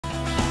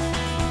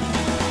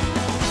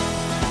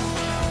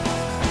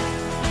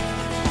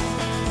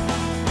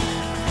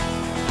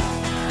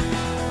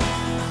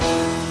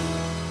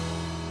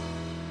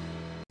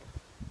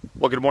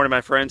Well, good morning,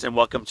 my friends, and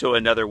welcome to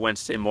another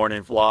Wednesday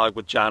morning vlog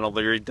with John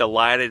O'Leary.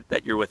 Delighted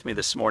that you're with me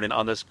this morning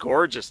on this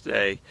gorgeous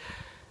day.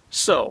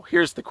 So,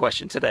 here's the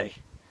question today.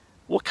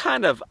 What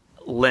kind of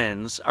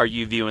lens are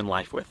you viewing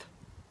life with?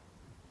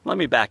 Let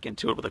me back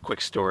into it with a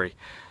quick story.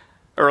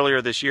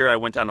 Earlier this year, I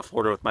went down to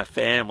Florida with my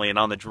family, and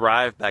on the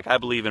drive back, I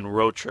believe in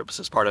road trips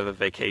as part of a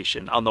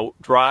vacation. On the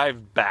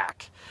drive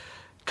back,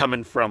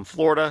 coming from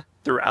Florida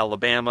through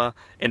Alabama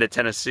into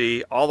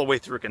Tennessee, all the way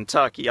through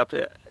Kentucky up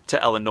to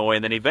Illinois,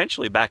 and then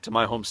eventually back to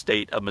my home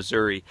state of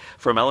Missouri.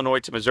 From Illinois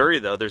to Missouri,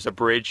 though, there's a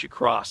bridge you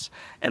cross.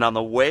 And on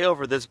the way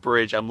over this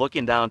bridge, I'm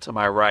looking down to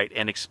my right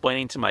and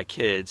explaining to my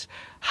kids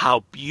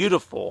how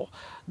beautiful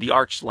the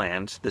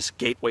Archland, this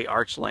Gateway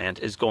Archland,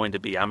 is going to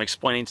be. I'm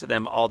explaining to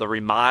them all the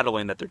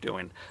remodeling that they're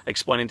doing,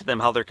 explaining to them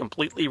how they're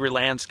completely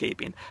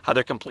re-landscaping, how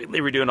they're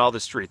completely redoing all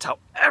the streets, how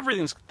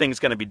everything's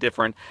going to be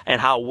different,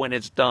 and how when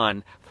it's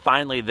done,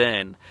 finally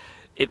then,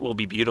 it will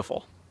be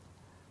beautiful.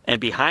 And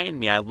behind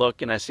me, I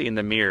look and I see in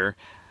the mirror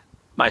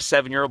my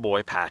 7-year-old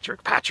boy,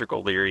 Patrick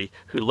O'Leary,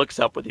 who looks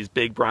up with these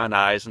big brown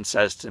eyes and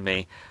says to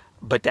me,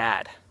 "But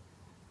Dad,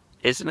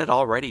 isn't it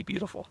already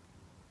beautiful?"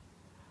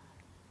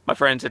 My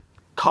friends, it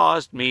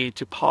caused me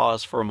to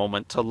pause for a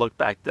moment to look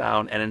back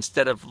down, and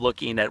instead of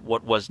looking at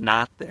what was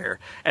not there,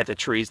 at the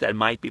trees that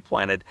might be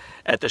planted,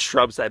 at the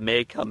shrubs that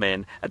may come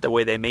in, at the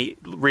way they may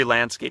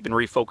re-landscape and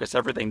refocus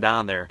everything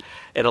down there,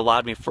 it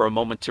allowed me for a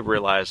moment to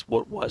realize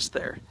what was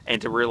there, and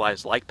to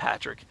realize, like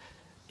Patrick,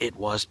 it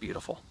was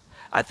beautiful.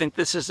 I think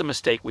this is a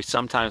mistake we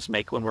sometimes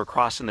make when we're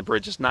crossing the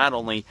bridges, not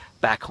only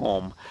back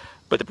home,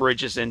 but the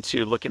bridges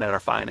into looking at our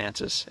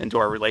finances, into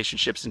our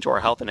relationships, into our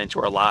health, and into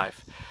our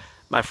life.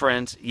 My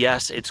friends,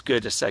 yes, it's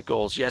good to set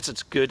goals. Yes,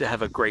 it's good to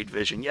have a great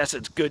vision. Yes,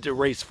 it's good to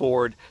race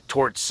forward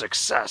towards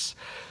success,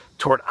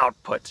 toward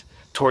output,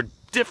 toward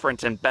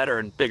different and better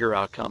and bigger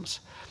outcomes.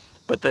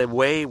 But the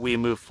way we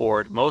move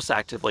forward most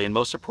actively and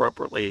most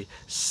appropriately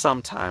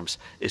sometimes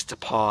is to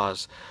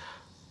pause,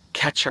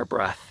 catch our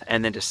breath,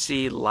 and then to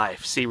see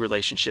life, see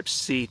relationships,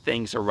 see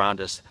things around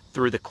us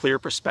through the clear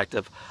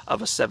perspective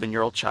of a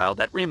 7-year-old child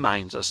that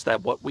reminds us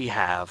that what we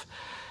have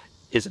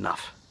is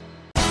enough.